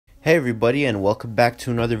Hey everybody, and welcome back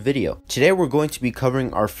to another video. Today we're going to be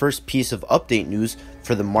covering our first piece of update news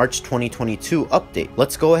for the March 2022 update.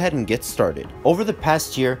 Let's go ahead and get started. Over the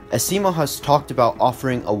past year, Asimo has talked about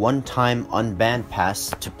offering a one-time unban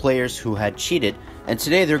pass to players who had cheated, and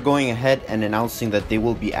today they're going ahead and announcing that they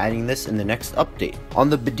will be adding this in the next update.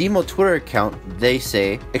 On the Badcc Twitter account, they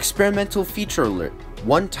say, "Experimental feature alert.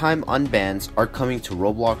 One-time unbans are coming to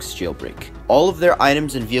Roblox Jailbreak. All of their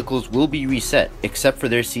items and vehicles will be reset, except for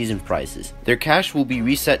their season prizes. Their cash will be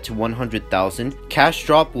reset to 100,000, cash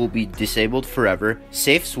drop will be disabled forever,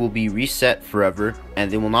 safes will be reset forever, and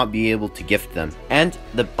they will not be able to gift them. And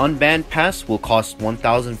the unbanned pass will cost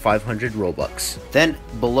 1,500 Robux. Then,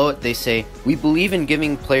 below it they say, "We believe in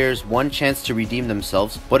giving players one chance to redeem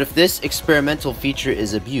themselves, but if this experimental feature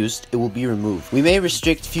is abused, it will be removed. We may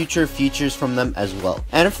restrict future features from them as well.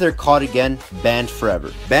 And if they're caught again, banned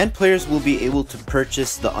forever. Banned players will be able to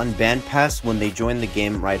purchase the unbanned pass when they join the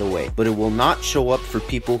game right away, but it will not show up for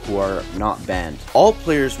people who are not banned. All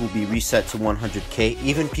players will be reset to 100k,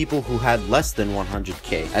 even people who had less than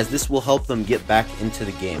 100k, as this will help them get back into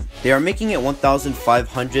the game. They are making it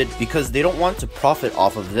 1,500 because they don't want to profit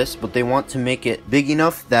off of this, but they want to make it big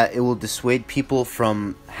enough that it will dissuade people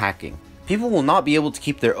from hacking. People will not be able to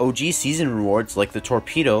keep their OG season rewards like the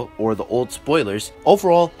torpedo or the old spoilers.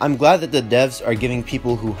 Overall, I'm glad that the devs are giving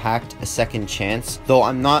people who hacked a second chance, though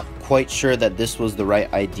I'm not quite sure that this was the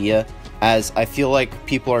right idea, as I feel like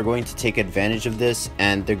people are going to take advantage of this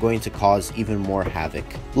and they're going to cause even more havoc.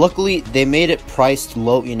 Luckily, they made it priced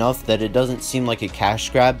low enough that it doesn't seem like a cash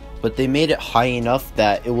grab, but they made it high enough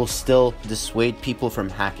that it will still dissuade people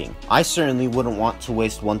from hacking. I certainly wouldn't want to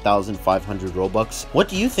waste 1,500 Robux. What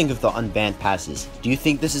do you think of the unbanned passes? Do you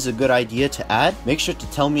think this is a good idea to add? Make sure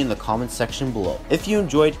to tell me in the comments section below. If you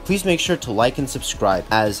enjoyed, please make sure to like and subscribe,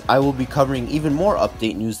 as I will be covering even more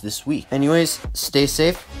update news this week. Anyways, stay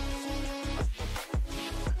safe,